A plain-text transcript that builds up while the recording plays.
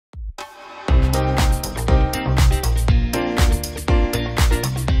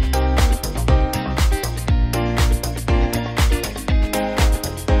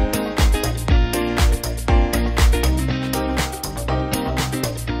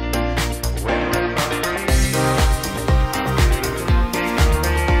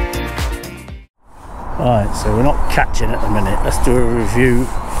Right, so we're not catching at the minute. Let's do a review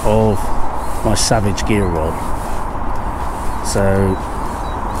of my Savage Gear rod. So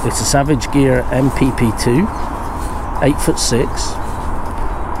it's a Savage Gear MPP2, 8'6",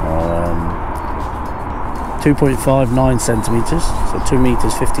 2.59 centimeters, so 2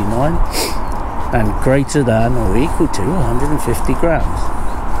 meters 59, and greater than or equal to 150 grams.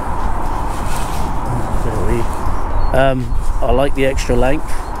 I like the extra length.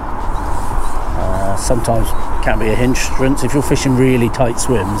 Sometimes can be a hindrance if you're fishing really tight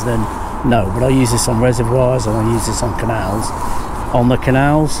swims, then no, but I use this on reservoirs and I use this on canals. On the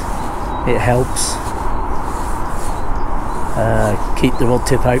canals it helps keep the rod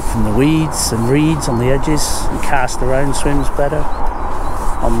tip out from the weeds and reeds on the edges and cast around swims better.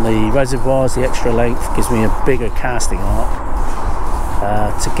 On the reservoirs the extra length gives me a bigger casting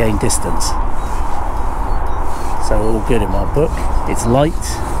arc to gain distance. So all good in my book. It's light.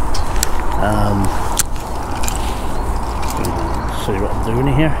 See what I'm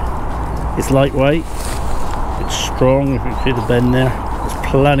doing here. It's lightweight, it's strong. If you see the bend there, there's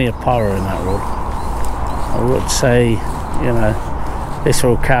plenty of power in that rod. I would say, you know, this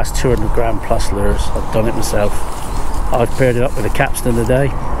will cast 200 gram plus lures. I've done it myself. I've paired it up with a capstan today.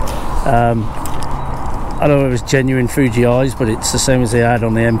 I don't know if it was genuine Fuji eyes, but it's the same as they had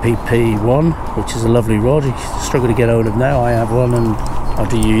on the MPP1, which is a lovely rod. You struggle to get hold of now. I have one and I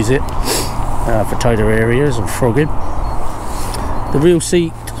do use it for tighter areas and frogging. The reel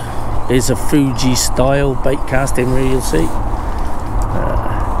seat is a Fuji style bait casting reel seat.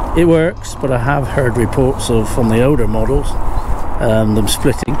 It works, but I have heard reports of, from the older models, them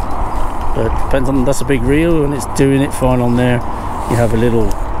splitting. But depends on, that's a big reel and it's doing it fine on there. You have a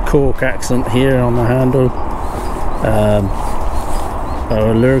little cork accent here on the handle,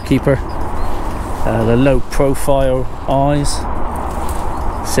 or a lure keeper. The low profile eyes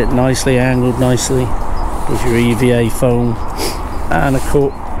sit nicely, angled nicely, with your EVA foam, and a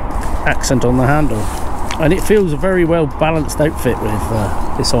cork accent on the handle. And it feels a very well balanced outfit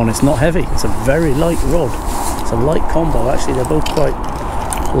with this on. It's not heavy, it's a very light rod. It's a light combo, actually they're both quite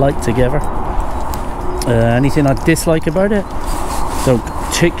light together. Anything I dislike about it? Don't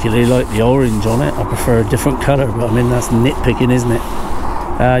particularly like the orange on it. I prefer a different colour, but I mean that's nitpicking, isn't it?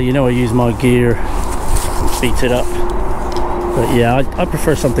 You know, I use my gear, beat it up, but yeah, I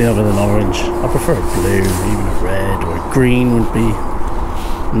prefer something other than orange. I prefer a blue, even a red or a green would be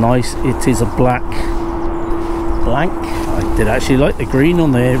nice. It is a black blank. I did actually like the green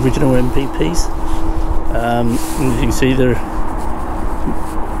on the original MPPs. As you can see, the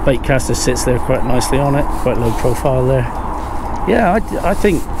bait caster sits there quite nicely on it, quite low profile there. Yeah, I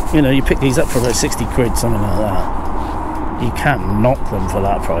think, you know, you pick these up for about 60 quid, something like that. You can't knock them for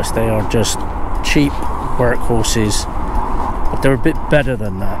that price. They are just cheap workhorses, but they're a bit better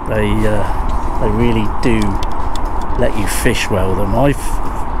than that. They really do let you fish well with them. I've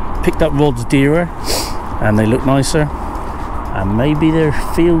picked up rods dearer and they look nicer, and maybe they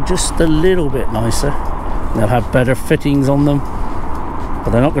feel just a little bit nicer. They'll have better fittings on them,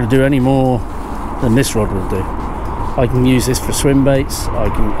 but they're not going to do any more than this rod will do. I can use this for swim baits.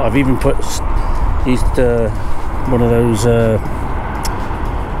 I've even used one of those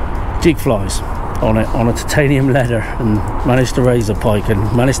jig flies on it, on a titanium leather, and managed to raise a pike and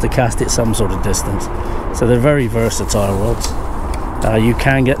managed to cast it some sort of distance. So they're very versatile rods. You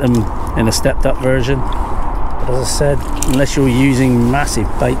can get them in a stepped up version, but as I said, unless you're using massive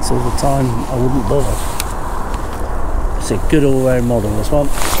baits all the time, I wouldn't bother. It's a good all-round model, this one.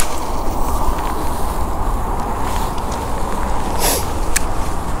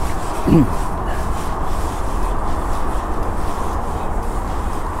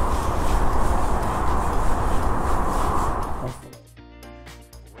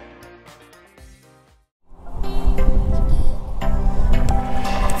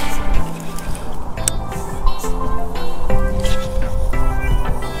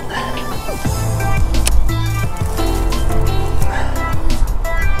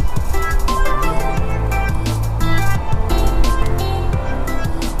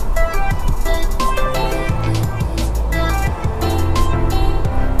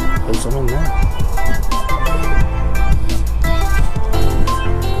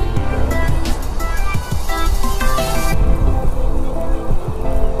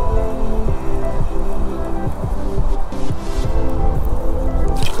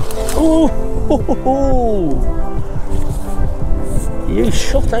 Oh, you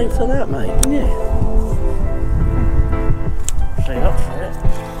shot out for that, mate, didn't you? Stay up for it.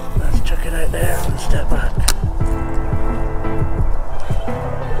 Let's chuck it out there and step back.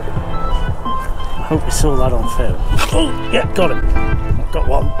 I hope you saw that on film. Oh, yeah, got him. I've got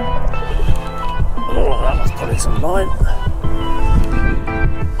one. Oh. Oh, that was putting some line.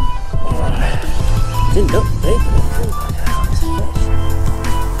 Didn't look big, but it feels like a nice fish.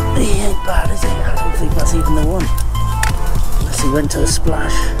 He ain't bad, is he? I don't think that's even the one. Unless he went to the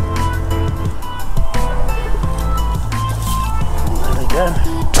splash. There we go.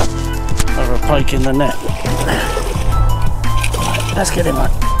 Another pike in the net. Let's get him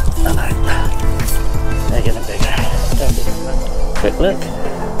up and out. They're getting bigger. Don't give him that. Quick look.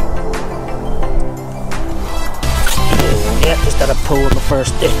 Yeah, just had a pull on the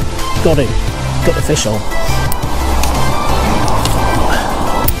first dip. Got him. Got the fish on.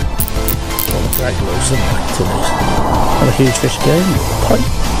 Got the drag loose and a huge fish again. Pike.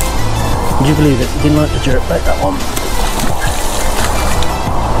 Would you believe it? Didn't like the jerk bait, that one.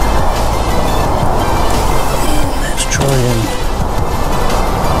 Let's try and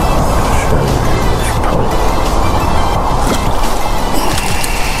show this pike.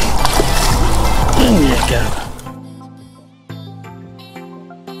 There you go.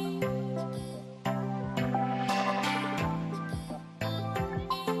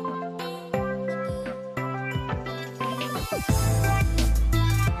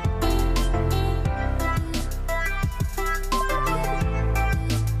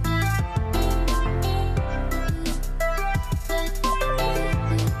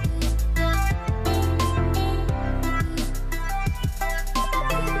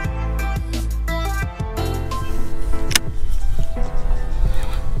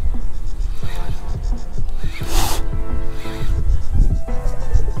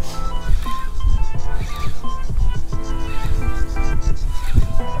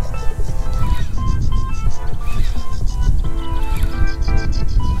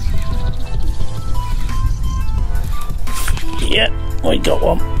 Yeah, we got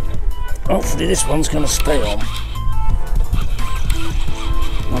one. Hopefully this one's going to stay on.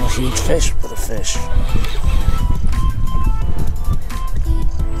 Not a huge fish, but a fish.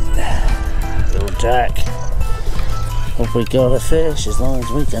 Little jack. Hope we got a fish as long as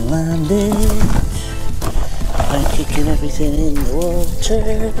we can land it. I'm kicking everything in the water.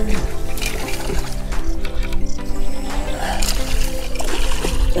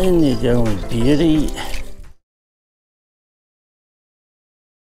 In you go, my beauty.